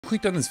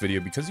clicked on this video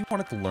because you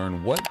wanted to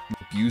learn what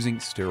using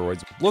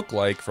steroids would look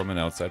like from an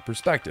outside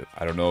perspective.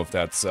 I don't know if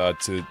that's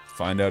to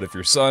find out if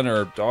your son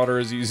or daughter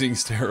is using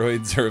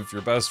steroids or if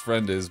your best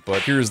friend is,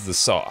 but here's the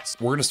sauce.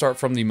 We're gonna start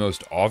from the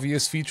most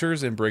obvious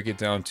features and break it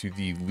down to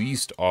the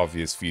least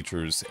obvious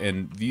features,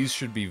 and these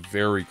should be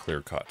very clear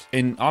cut.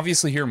 And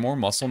obviously here, more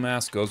muscle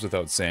mass goes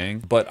without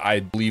saying, but I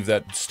believe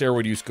that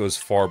steroid use goes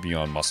far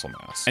beyond muscle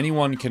mass.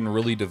 Anyone can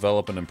really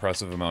develop an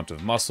impressive amount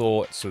of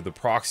muscle, so the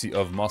proxy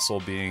of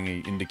muscle being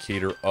an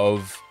indicator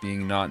of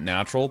being not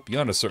natural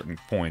beyond a certain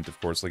point, of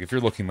course. Like if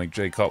you're looking like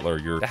Jay Cutler,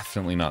 you're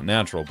definitely not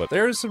natural, but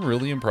there is some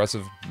really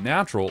impressive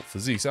natural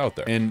physiques out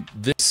there. And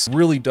this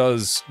really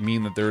does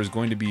mean that there is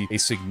going to be a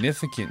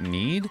significant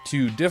need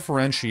to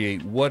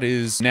differentiate what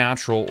is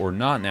natural or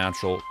not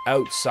natural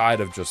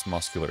outside of just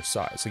muscular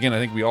size. Again, I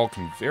think we all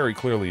can very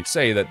clearly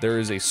say that there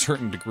is a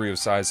certain degree of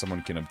size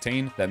someone can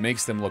obtain that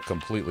makes them look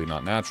completely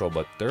not natural,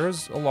 but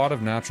there's a lot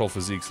of natural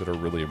physiques that are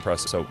really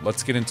impressive. So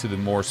let's get into the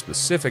more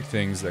specific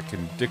things that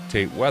can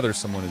dictate whether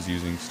someone is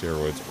using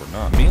steroids or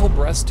not. Male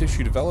breast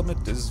tissue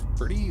development is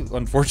pretty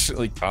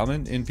unfortunately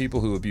common in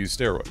people who abuse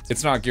steroids.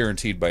 It's not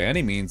guaranteed by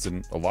any means,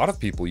 and a lot of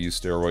people use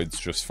steroids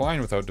just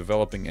fine without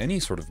developing any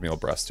sort of male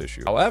breast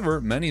tissue. However,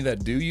 many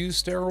that do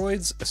use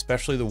steroids,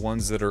 especially the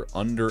ones that are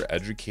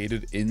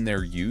undereducated in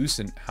their use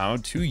and how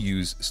to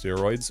use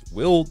steroids,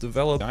 will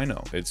develop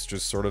gyno. It's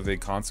just sort of a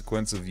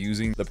consequence of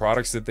using the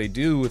products that they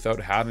do without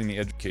having the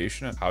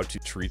education on how to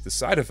treat the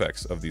side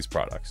effects of these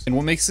products. And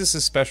what makes this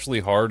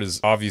especially hard is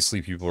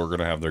obviously people are going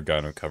to have their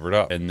gyno covered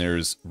up, and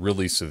there's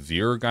really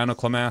severe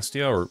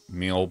gynecomastia or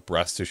male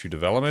breast tissue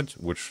development,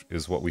 which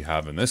is what we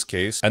have in this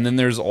case. And then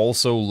there's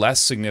also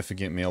less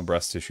significant male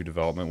breast tissue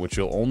development, which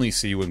you'll only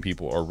see when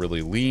people are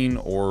really lean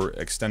or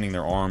extending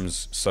their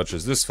arms, such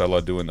as this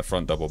fella doing the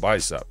front double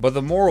bicep. But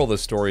the moral of the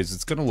story is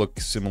it's going to look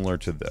similar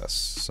to this.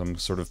 Some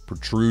sort of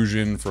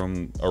protrusion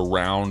from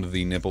around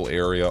the nipple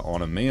area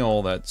on a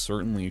male that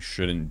certainly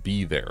shouldn't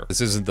be there.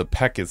 This isn't the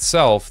pec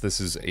itself, this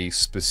is a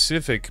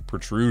specific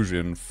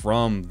protrusion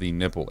from the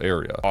nipple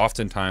area,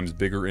 oftentimes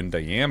bigger in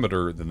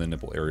diameter than the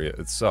nipple area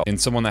itself. In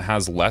someone that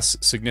has less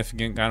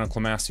significant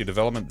gynecomastia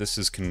development, this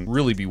can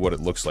really be what it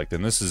looks like.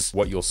 And this is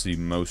what you'll see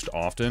most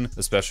often,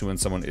 especially when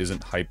someone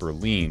isn't hyper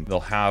lean. They'll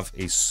have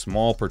a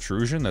small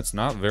protrusion that's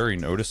not very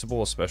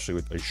noticeable, especially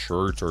with a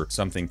shirt or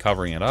something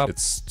covering it up.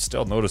 It's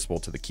still noticeable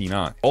to the keen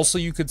eye. Also,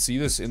 you could see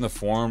this in the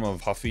form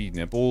of puffy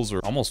nipples or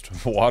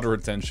almost water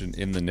retention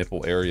in the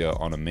nipple area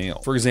on a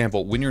male. For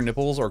example, when your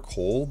nipples are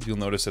cold, you'll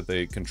notice that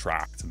they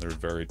contract and they're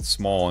very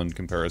small in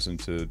comparison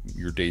to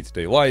your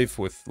day-to-day life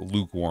with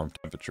lukewarm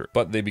temperature.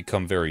 But they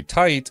become very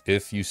tight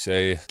if you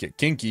say, get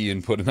kinky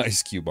and put an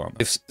ice cube on them.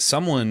 If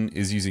someone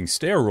is using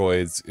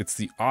steroids, it's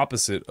the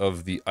opposite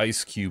of the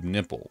ice cube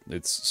nipple.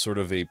 It's sort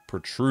of a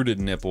protruded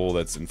nipple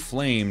that's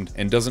inflamed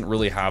and doesn't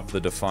really have the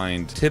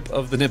defined tip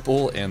of the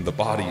nipple and the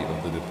body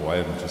of the nipple. I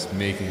am just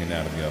making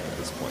anatomy up at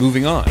this point.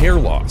 Moving on, hair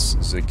loss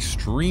is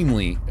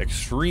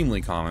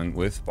extremely common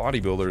with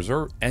bodybuilders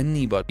or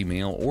anybody,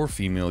 male or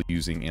female,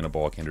 using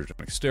anabolic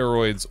androgenic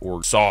steroids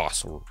or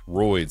sauce or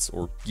roids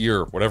or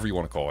gear, whatever you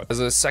want to call it. As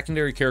a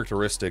secondary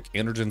characteristic,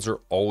 androgens are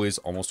always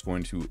almost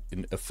going to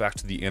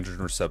affect the androgen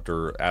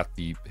receptor at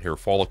the hair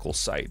follicle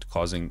site,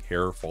 causing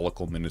hair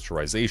follicle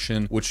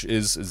miniaturization, which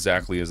is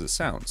exactly as it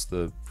sounds.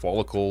 The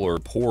follicle or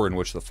pore in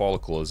which the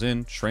follicle is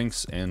in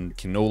shrinks and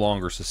can no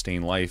longer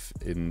sustain life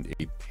in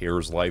a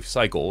hair's life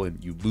cycle,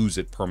 and you lose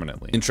it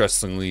permanently.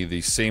 Interestingly,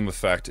 the same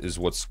effect is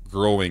what's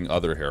growing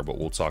other hair, but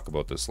we'll talk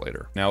about this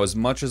later. Now, as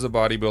much as a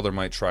bodybuilder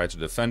might try to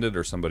defend it,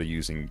 or somebody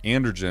using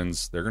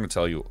androgens, they're going to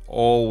tell you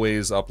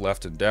always up,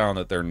 left, and down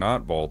that they're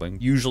not balding.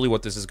 Usually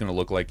what this is going to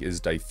look like is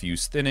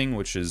diffuse thinning,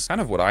 which is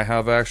kind of what I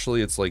have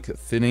actually. It's like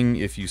thinning.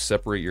 If you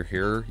separate your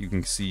hair, you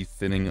can see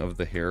thinning of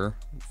the hair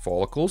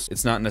follicles.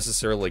 It's not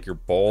necessarily like you're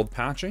bald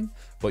patching,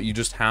 but you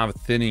just have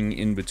thinning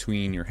in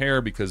between your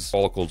hair because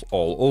follicles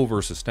all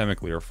over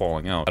systemically are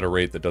falling out at a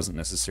rate that doesn't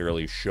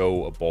necessarily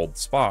show a bald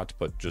spot,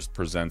 but just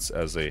presents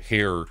as a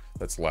hair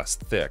that's less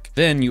thick.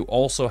 Then you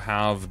also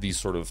have the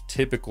sort of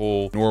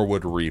typical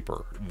Norwood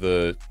Reaper,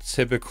 the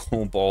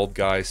typical bald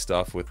guy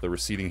stuff with the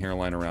receding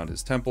hairline around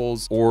his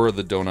temples or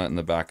the donut in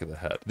the back of the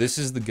head. This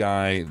is the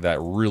guy that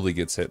really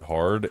gets hit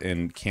hard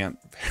and can't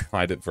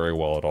hide it very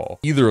well at all.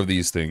 Either of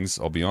these things,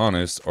 I'll be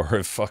honest, are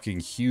a fucking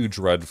huge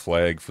red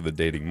flag for the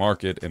dating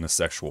market in a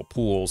sexual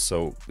pool,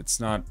 so it's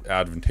not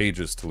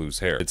advantageous to lose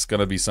hair. It's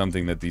gonna be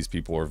something that these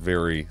people are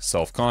very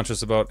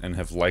self-conscious about and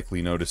have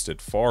likely noticed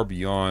it far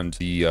beyond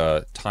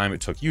the time it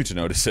took you to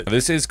notice it.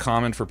 This is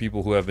common for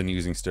people who have been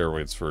using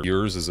steroids for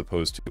years as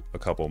opposed to a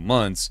couple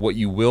months. What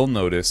you will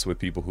notice with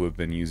people who have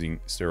been using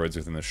steroids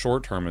within the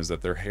short term is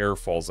that their hair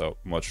falls out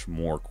much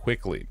more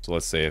quickly. So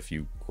let's say if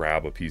you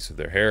grab a piece of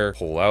their hair,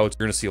 pull out,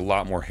 you're gonna see a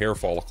lot more hair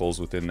follicles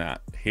within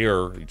that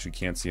hair, which you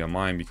can't see on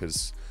mine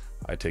because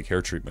I take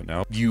hair treatment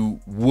now, you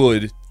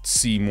would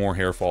see more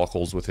hair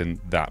follicles within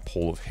that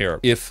pool of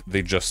hair if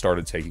they just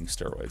started taking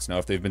steroids. Now,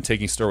 if they've been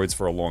taking steroids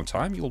for a long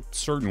time, you'll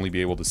certainly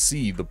be able to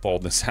see the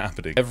baldness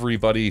happening.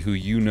 Everybody who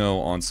you know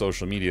on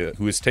social media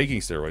who is taking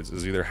steroids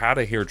has either had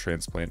a hair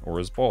transplant or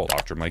is bald.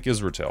 Dr. Mike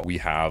Israetel. We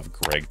have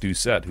Greg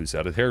Doucette, who's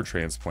had a hair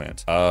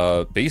transplant.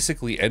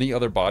 Basically any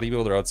other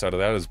bodybuilder outside of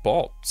that is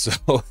bald.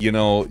 So, you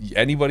know,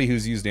 anybody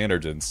who's used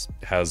androgens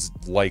has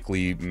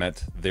likely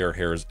met their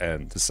hair's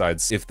end,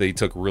 besides if they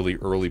took really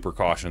early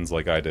precautions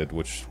like I did,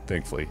 which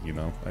thankfully, you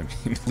know, I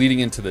mean, leading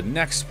into the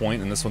next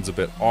point, and this one's a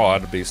bit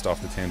odd based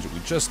off the tangent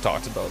we just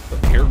talked about,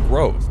 but hair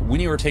growth.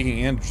 When you are taking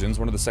androgens,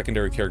 one of the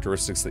secondary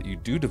characteristics that you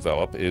do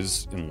develop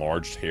is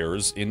enlarged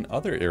hairs in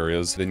other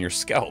areas than your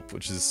scalp,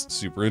 which is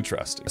super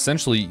interesting.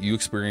 Essentially, you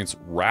experience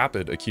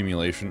rapid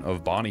accumulation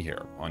of body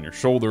hair on your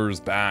shoulders,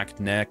 back,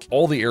 neck,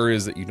 all the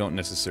areas that you don't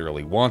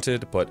necessarily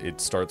wanted, but it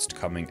starts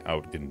coming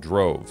out in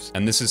droves.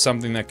 And this is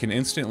something that can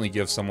instantly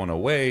give someone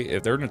away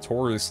if they're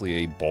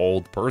notoriously a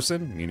bald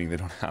person, meaning they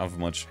don't have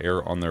much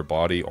hair on their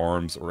body,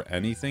 arms, or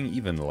anything,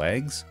 even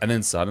legs. And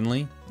then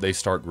suddenly they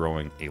start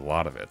growing a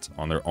lot of it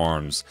on their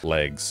arms,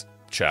 legs,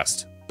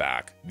 chest,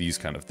 back, these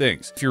kind of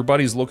things. If your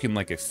buddy's looking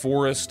like a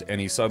forest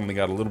and he suddenly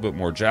got a little bit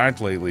more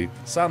jacked lately,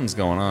 something's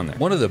going on there.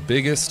 One of the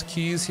biggest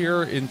keys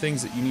here in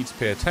things that you need to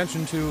pay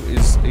attention to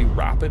is a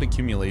rapid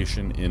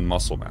accumulation in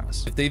muscle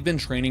mass. If they've been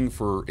training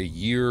for a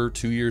year,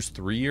 2 years,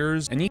 3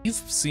 years, and you've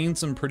seen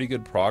some pretty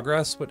good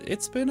progress, but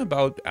it's been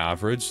about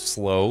average,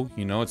 slow,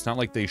 you know, it's not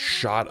like they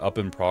shot up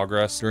in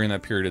progress during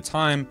that period of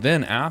time.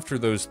 Then after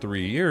those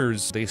 3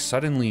 years, they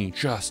suddenly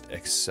just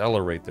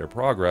accelerate their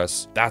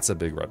progress. That's a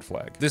big red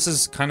flag. This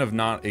is kind of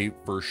not a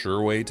for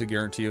sure way to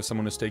guarantee if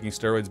someone is taking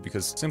steroids,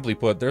 because simply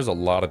put, there's a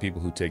lot of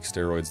people who take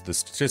steroids. The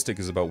statistic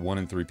is about 1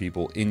 in 3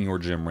 people in your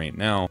gym right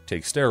now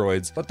take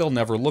steroids, but they'll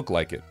never look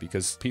like it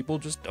because people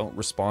just don't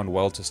respond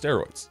well to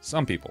steroids.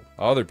 Some people.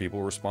 Other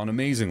people respond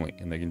amazingly,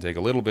 and they can take a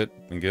little bit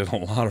and get a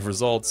lot of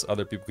results.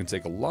 Other people can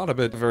take a lot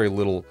of it, a very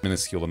little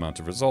minuscule amount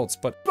of results,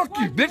 but fuck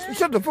you, bitch,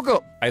 shut the fuck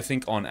up. I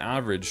think on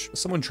average,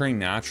 someone training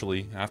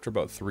naturally after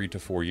about 3 to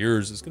 4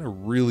 years is going to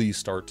really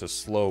start to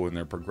slow in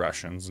their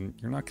progressions, and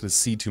you're not going to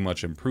see too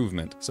much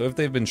improvement. So if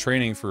they've been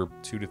training for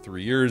 2 to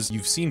 3 years,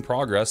 you've seen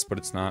progress, but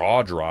it's not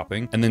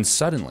jaw-dropping, and then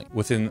suddenly,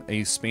 within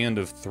a span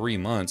of 3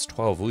 months,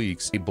 12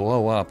 weeks, they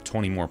blow up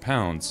 20 more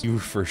pounds, you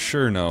for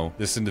sure know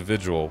this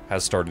individual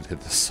has started to hit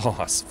the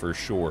sauce for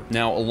sure.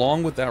 Now,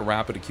 along with that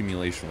rapid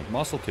accumulation with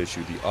muscle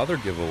tissue, the other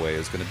giveaway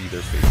is going to be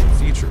their facial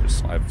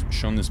features. I've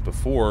shown this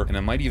before, and I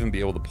might even be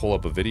able to pull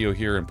up a video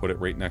here and put it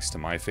right next to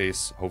my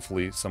face,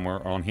 hopefully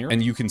somewhere on here,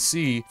 and you can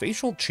see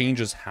facial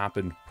changes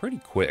happen pretty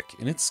quick,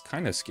 and it's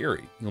kind of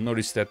scary. You'll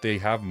notice that they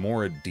have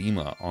more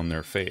edema on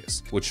their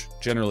face, which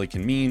generally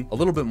can mean a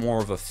little bit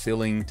more of a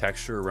filling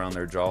texture around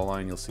their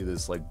jawline. You'll see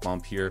this like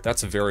bump here.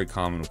 That's very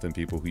common within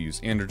people who use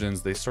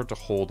androgens. They start to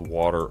hold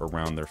water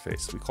around their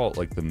face. We call it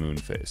like the moon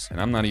face.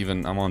 And I'm on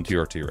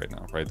TRT right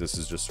now, right? This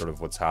is just sort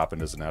of what's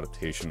happened as an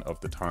adaptation of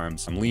the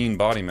times. I'm lean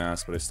body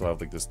mass, but I still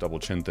have like this double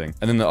chin thing.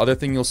 And then the other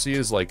thing you'll see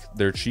is like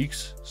their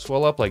cheeks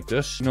swell up like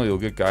this. You know, you'll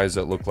get guys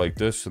that look like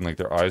this and like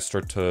their eyes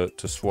start to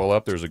swell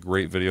up. There's a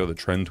great video, the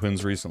Trend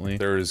Twins recently.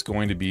 There is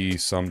going to be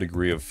some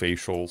degree of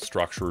facial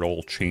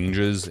structural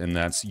changes, and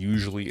that's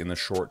usually in the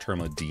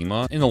short-term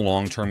edema. In the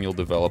long term, you'll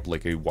develop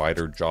like a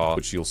wider jaw,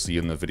 which you'll see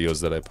in the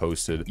videos that I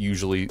posted.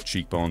 Usually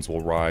cheekbones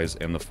will rise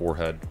and the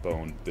forehead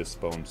bone, this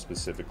bone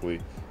specifically,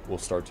 will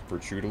start to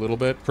protrude a little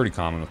bit. Pretty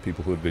common with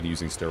people who have been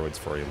using steroids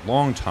for a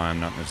long time,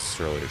 not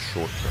necessarily a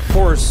short term. Of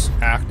course,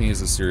 acne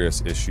is a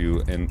serious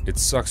issue, and it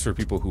sucks for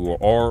people who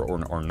are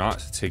or are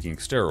not taking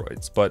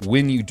steroids. But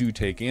when you do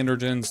take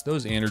androgens,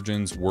 those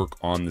androgens work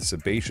on the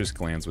sebaceous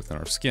glands within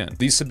our skin.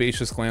 These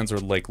sebaceous glands are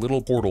like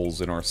little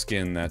portals in our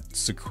skin that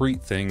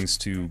secrete things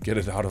to get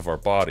it out of our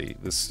body.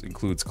 This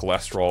includes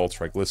cholesterol,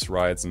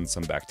 triglycerides, and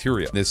some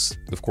bacteria. This,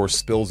 of course,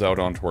 spills out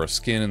onto our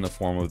skin in the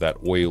form of that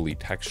oily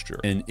texture.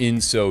 And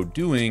in so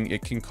doing,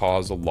 it can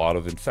cause a lot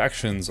of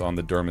infections on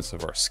the dermis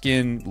of our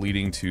skin,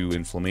 leading to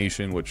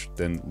inflammation, which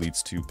then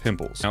leads to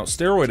pimples. Now,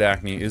 steroid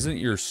acne isn't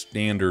your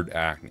standard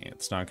acne.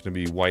 It's not going to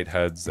be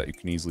whiteheads that you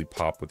can easily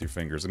pop with your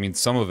fingers. I mean,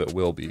 some of it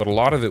will be, but a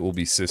lot of it will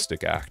be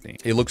cystic acne.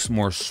 It looks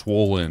more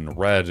swollen,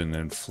 red, and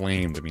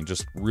inflamed. I mean,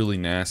 just really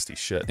nasty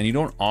shit. And you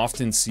don't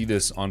often see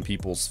this on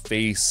people's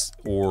face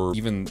or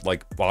even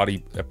like body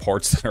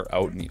parts that are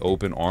out in the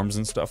open, arms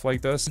and stuff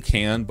like this. You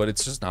can, but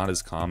it's just not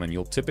as common.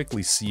 You'll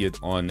typically see it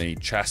on a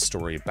chest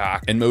or a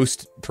back, and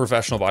most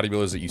professional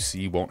bodybuilders that you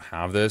see won't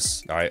have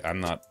this.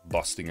 I'm not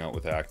busting out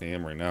with acne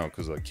right now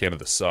because like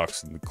Canada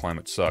sucks and the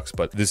climate sucks,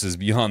 but this is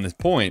beyond this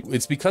point.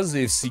 It's because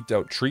they've seeked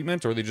out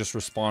treatment or they just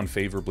respond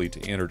favorably to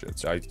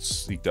androgens. I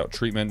seeked out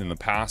treatment in the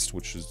past,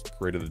 which has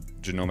created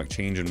genomic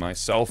change in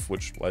myself,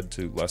 which led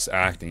to less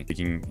acne,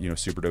 taking,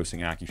 superdosing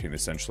Accutane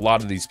essentially. A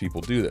lot of these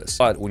people do this,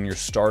 but when you're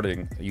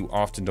starting, you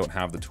often don't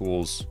have the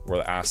tools or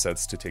the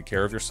assets to take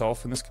care of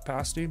yourself in this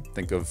capacity.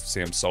 Think of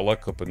Sam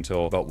Sulek. Up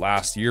until about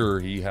last year,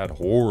 he had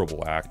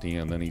horrible acne,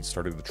 and then he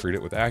started to treat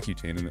it with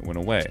Accutane and it went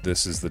away.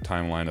 This is the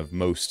timeline of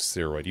most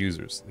steroid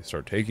users. They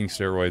start taking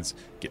steroids,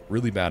 get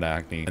really bad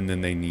acne, and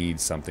then they need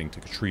something to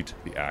treat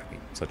the acne,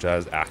 such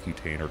as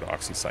Accutane or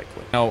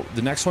doxycycline. Now,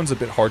 the next one's a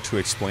bit hard to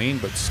explain,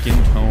 but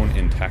skin tone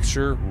and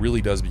texture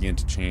really does begin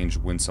to change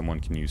when someone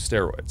can use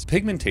steroids.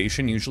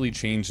 Pigmentation usually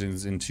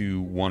changes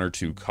into one or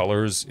two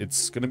colors.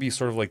 It's going to be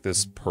sort of like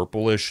this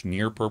purplish,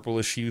 near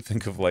purplish hue.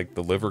 Think of like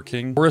the Liver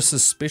King, or a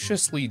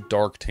suspiciously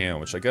dark tan,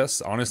 which I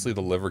guess honestly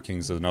the Liver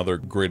King's another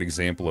great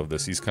example of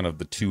this. He's kind of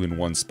the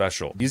 2-in-1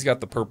 special. He's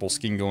got the purple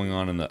skin going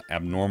on and the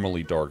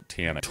abnormally dark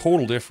tan. A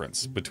total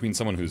difference between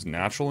someone who's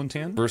natural and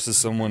tan versus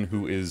someone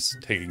who is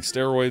taking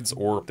steroids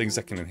or things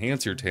that can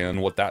enhance your tan,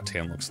 and what that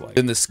tan looks like.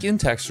 Then the skin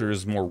texture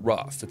is more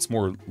rough. It's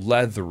more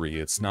leathery.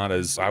 It's not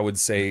as, I would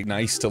say,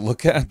 nice to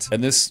look at.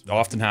 And this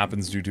often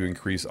happens due to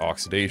increased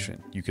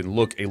oxidation. You can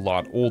look a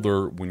lot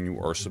older when you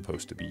are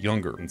supposed to be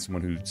younger. And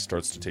someone who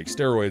starts to take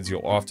steroids,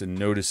 you'll often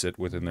notice it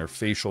within their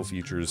facial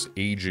features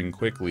aging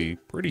quickly,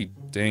 pretty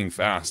dang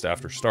fast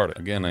after starting.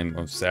 Again, I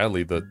know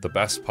sadly the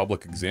best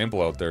public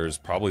example out there is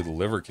probably the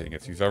Liver King.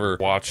 If you've ever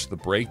watched the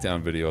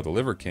breakdown video of the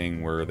Liver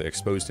King where they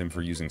exposed him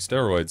for using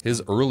steroids,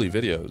 his early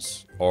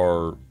videos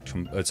are,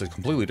 it's a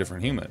completely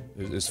different human.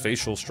 His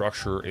facial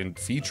structure and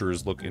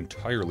features look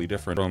entirely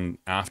different from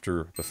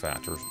after the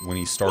fact, or when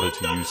he started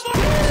to use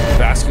steroids.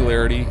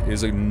 Vascularity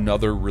is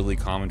another really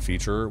common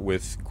feature.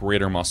 With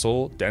greater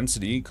muscle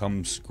density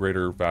comes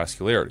greater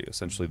vascularity.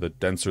 Essentially, the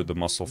denser the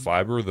muscle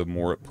fiber, the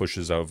more it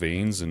pushes out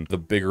veins, and the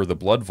bigger the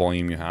blood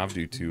volume you have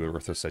due to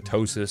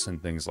erythrocytosis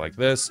and things like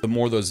this, the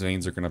more those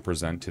veins are going to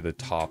present to the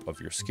top of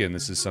your skin.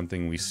 This is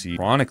something we see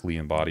chronically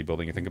in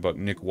bodybuilding. I think about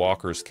Nick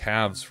Walker's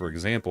calves, for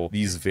example.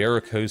 These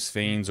varicose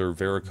veins or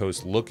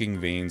varicose looking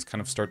veins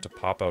kind of start to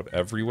pop out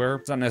everywhere.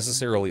 It's not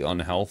necessarily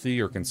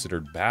unhealthy or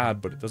considered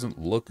bad, but it doesn't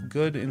look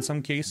good in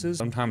some cases.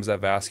 Sometimes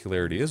that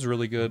vascularity is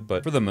really good,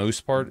 but for the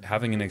most part,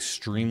 having an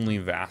extremely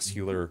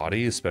vascular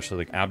body, especially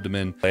like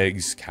abdomen,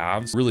 legs,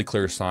 calves, really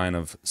clear sign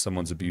of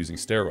someone's abusing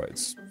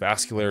steroids.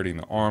 Vascularity in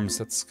the arms,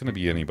 that's going to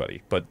be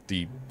anybody, but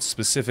the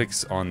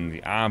specifics on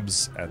the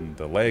abs and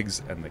the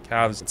legs and the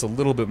calves, it's a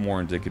little bit more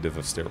indicative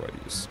of steroid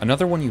use.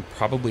 Another one you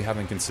probably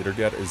haven't considered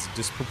yet is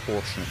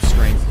disproportionate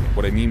strength.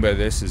 What I mean by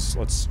this is,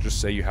 let's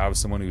just say you have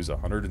someone who's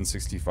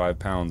 165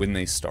 pounds when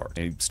they start.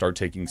 They start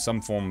taking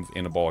some form of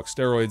anabolic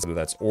steroids, whether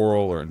that's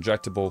oral or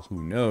injectable,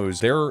 who knows.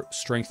 Their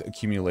strength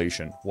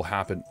accumulation will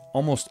happen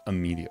almost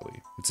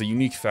immediately. It's a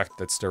unique effect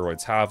that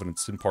steroids have, and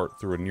it's in part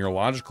through a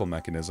neurological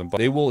mechanism, but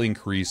they will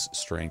increase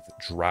strength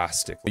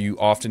drastically. You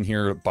often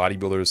hear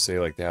bodybuilders say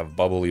like they have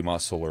bubbly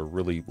muscle or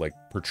really like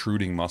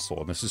protruding muscle,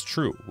 and this is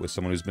true with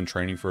someone who's been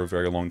training for a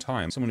very long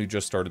time. Someone who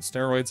just started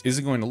steroids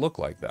isn't going to look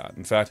like that.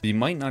 In fact, they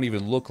might not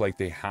even look like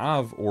they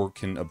have or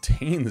can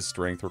obtain the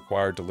strength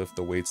required to lift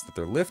the weights that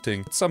they're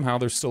lifting, but somehow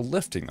they're still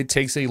lifting. It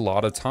takes a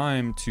lot of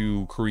time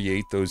to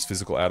create those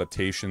physical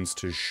adaptations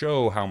to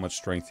show how much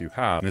strength you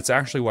have, and it's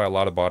actually why a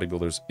lot of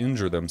bodybuilders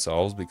injure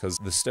themselves, because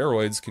the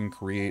steroids can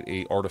create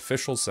a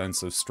artificial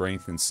sense of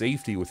strength and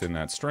safety within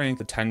that strength.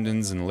 The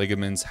tendons and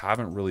ligaments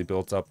haven't really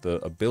built up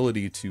the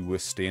ability to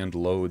withstand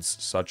loads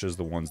such as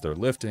the ones they're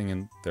lifting,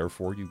 and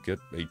therefore you get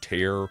a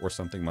tear or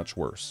something much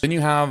worse. Then you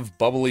have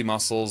bubbly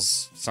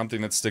muscles,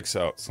 something that sticks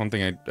out,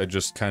 something I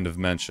just kind of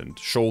mentioned,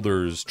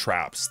 shoulders,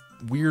 traps,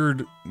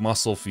 weird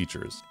muscle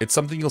features. It's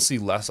something you'll see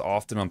less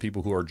often on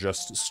people who are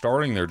just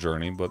starting their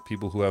journey, but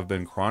people who have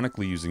been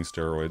chronically using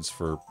steroids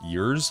for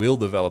years will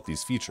develop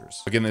these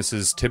features. Again, this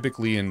is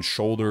typically in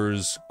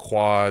shoulders,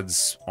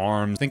 quads,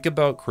 arms. Think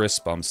about Chris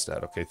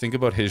Bumstead, okay? Think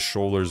about his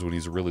shoulders when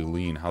he's really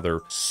lean, how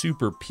they're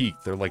super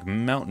peaked. They're like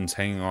mountains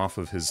hanging off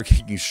of his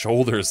freaking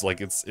shoulders. Like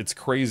it's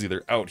crazy.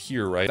 They're out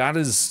here, right? That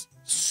is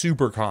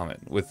super common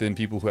within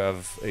people who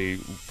have a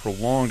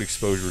prolonged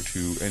exposure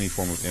to any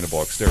form of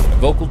anabolic steroid.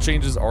 Vocal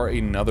changes are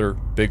another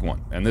big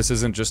one, and this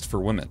isn't just for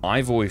women.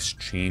 My voice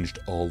changed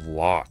a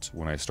lot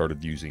when I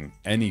started using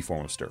any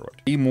form of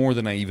steroid, way more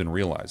than I even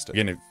realized.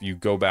 Again, if you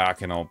go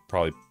back, and I'll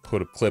probably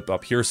put a clip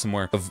up here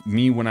somewhere of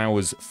me when I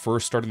was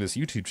first starting this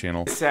YouTube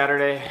channel.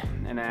 Saturday,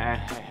 and I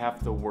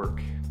have to work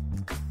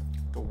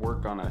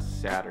on a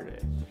Saturday.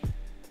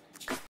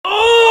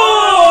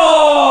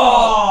 Oh!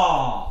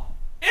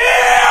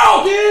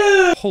 Ew!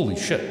 Dude! Holy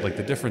shit, like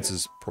the difference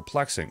is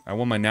perplexing. I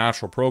won my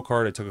natural pro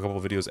card. I took a couple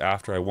of videos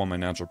after I won my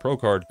natural pro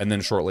card, and then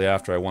shortly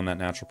after I won that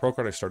natural pro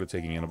card, I started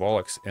taking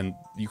anabolics, and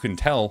you can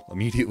tell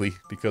immediately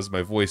because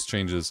my voice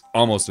changes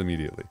almost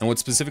immediately. And what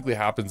specifically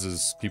happens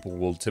is people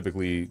will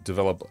typically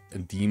develop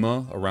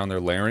edema around their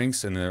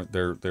larynx, and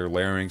their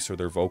larynx or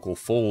their vocal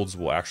folds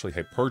will actually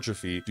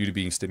hypertrophy due to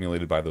being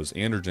stimulated by those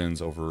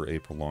androgens over a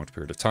prolonged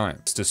period of time.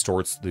 This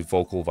distorts the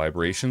vocal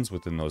vibrations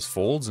within those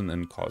folds and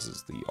then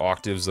causes the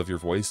octaves of your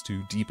voice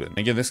to deepen.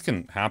 Again, again, this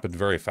can happen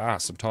very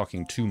fast. I'm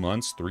talking 2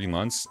 months, 3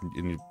 months,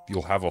 and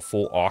you'll have a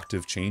full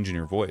octave change in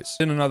your voice.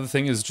 And another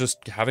thing is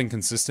just having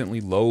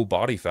consistently low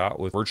body fat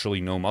with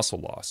virtually no muscle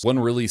loss. One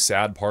really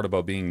sad part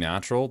about being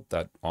natural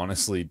that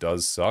honestly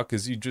does suck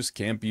is you just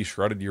can't be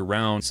shredded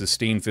year-round,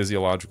 sustain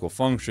physiological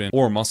function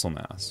or muscle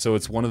mass. So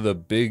it's one of the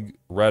big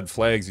red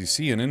flags you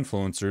see in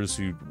influencers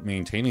who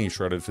maintain a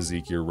shredded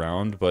physique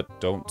year-round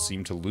but don't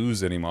seem to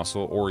lose any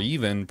muscle or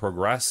even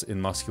progress in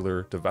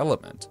muscular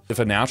development. If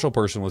a natural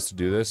person was to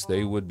do this,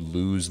 they would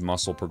lose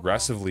muscle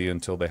progressively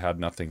until they had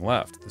nothing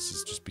left. This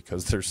is just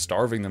because they're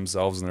starving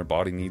themselves and their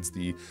body needs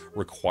the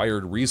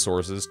required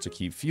resources to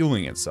keep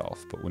fueling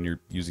itself. But when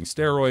you're using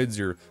steroids,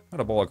 your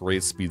metabolic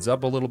rate speeds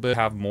up a little bit,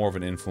 have more of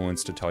an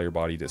influence to tell your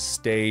body to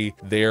stay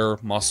there,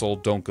 muscle,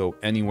 don't go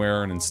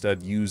anywhere, and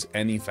instead use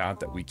any fat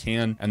that we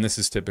can. And this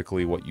is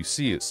typically what you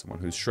see is someone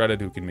who's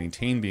shredded, who can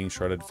maintain being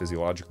shredded,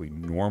 physiologically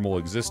normal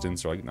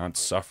existence, or like not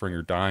suffering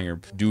or dying or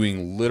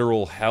doing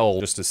literal hell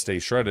just to stay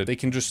shredded. They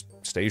can just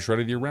stay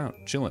shredded year round,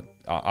 chilling.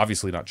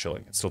 Obviously not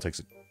chilling. It still takes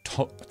a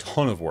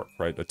ton of work,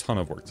 right? A ton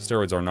of work. The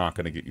steroids are not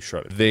going to get you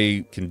shredded.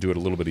 They can do it a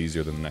little bit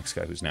easier than the next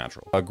guy who's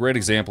natural. A great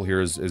example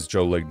here is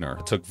Joe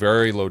Ligner. Took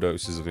very low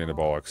doses of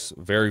anabolics,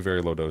 very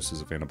low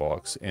doses of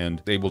anabolics,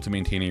 and able to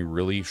maintain a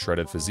really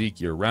shredded physique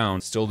year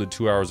round. Still did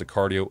 2 hours of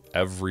cardio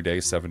every day,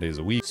 7 days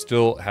a week.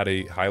 Still had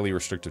a highly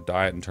restrictive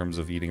diet in terms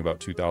of eating about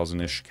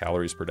 2,000-ish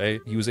calories per day.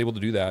 He was able to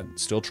do that,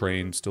 still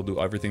train, still do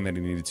everything that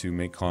he needed to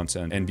make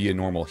content and be a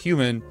normal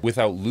human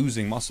without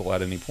losing muscle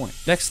at any point.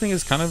 Next thing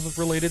is kind of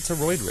related to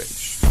roid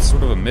rage. It's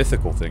sort of a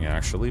mythical thing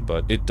actually,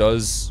 but it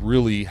does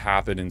really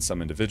happen in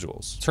some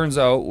individuals. Turns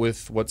out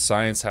with what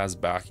science has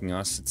backing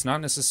us, it's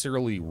not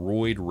necessarily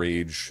roid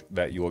rage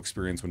that you'll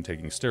experience when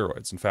taking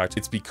steroids. In fact,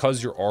 it's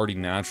because you're already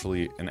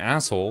naturally an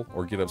asshole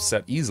or get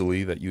upset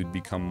easily that you'd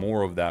become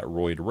more of that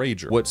roid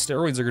rager. What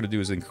steroids are going to do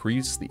is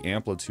increase the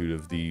amplitude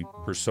of the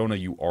persona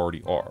you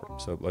already are.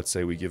 So let's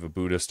say we give a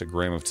Buddhist a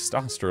gram of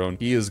testosterone,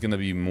 he is going to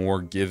be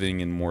more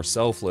giving and more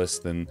selfless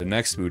than the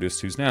next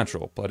Buddhist who's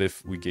natural. But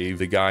if we gave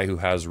the guy who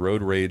has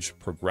roid rage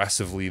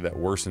progressively that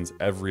worsens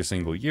every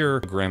single year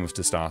a gram of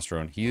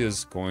testosterone, he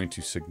is going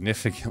to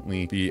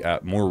significantly be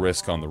at more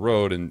risk on the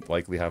road and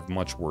likely have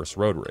much worse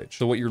road rage.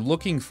 So what you're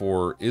looking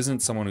for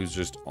isn't someone who's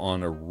just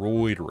on a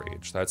roid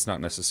rage. That's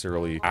not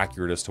necessarily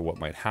accurate as to what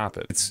might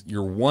happen. It's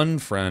your one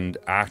friend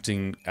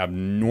acting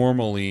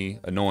abnormally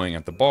annoying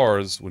at the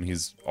bars when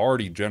he's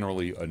already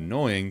generally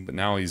annoying, but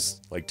now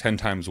he's like 10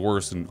 times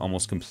worse and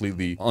almost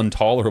completely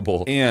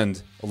intolerable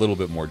and a little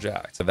bit more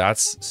jacked. So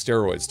that's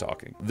steroids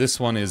talking. This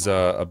one is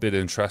a bit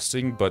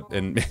interesting,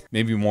 and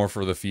maybe more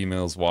for the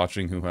females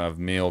watching who have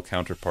male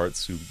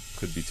counterparts who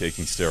could be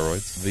taking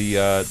steroids. The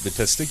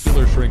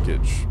testicular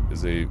shrinkage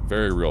is a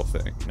very real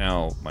thing.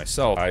 Now,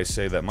 myself, I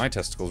say that my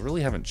testicles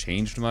really haven't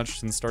changed much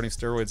since starting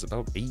steroids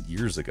about 8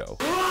 years ago.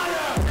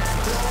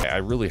 I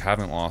really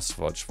haven't lost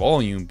much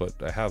volume, but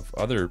I have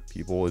other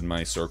people in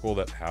my circle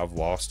that have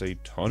lost a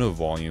ton of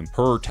volume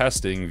per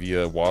testing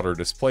via water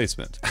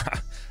displacement.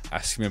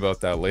 Ask me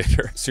about that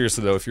later.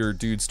 Seriously though, if your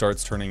dude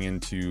starts turning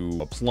into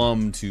a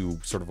plum to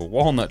sort of a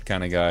walnut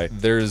kind of guy,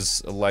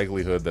 there's a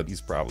likelihood that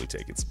he's probably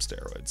taking some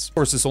steroids. Of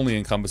course, this only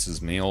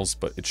encompasses males,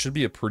 but it should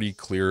be a pretty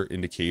clear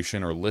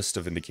indication or list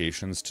of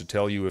indications to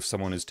tell you if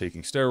someone is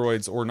taking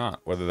steroids or not,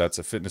 whether that's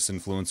a fitness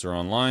influencer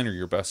online or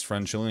your best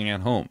friend chilling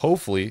at home.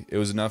 Hopefully, it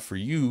was enough for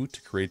you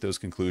to create those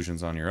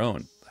conclusions on your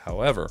own.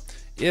 However,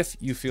 if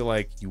you feel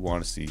like you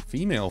want to see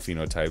female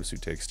phenotypes who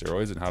take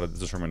steroids and how to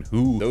determine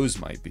who those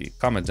might be,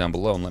 comment down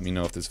below and let me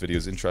know if this video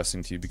is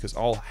interesting to you, because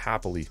I'll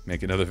happily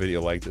make another video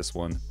like this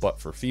one, but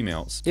for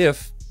females.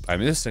 If I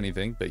missed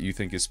anything that you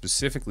think is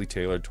specifically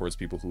tailored towards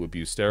people who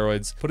abuse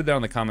steroids, put it down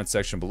in the comment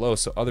section below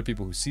so other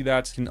people who see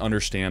that can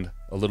understand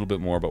a little bit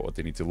more about what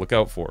they need to look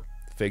out for.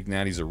 Fake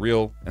natties are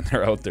real and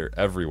they're out there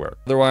everywhere.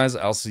 Otherwise,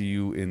 I'll see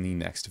you in the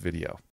next video.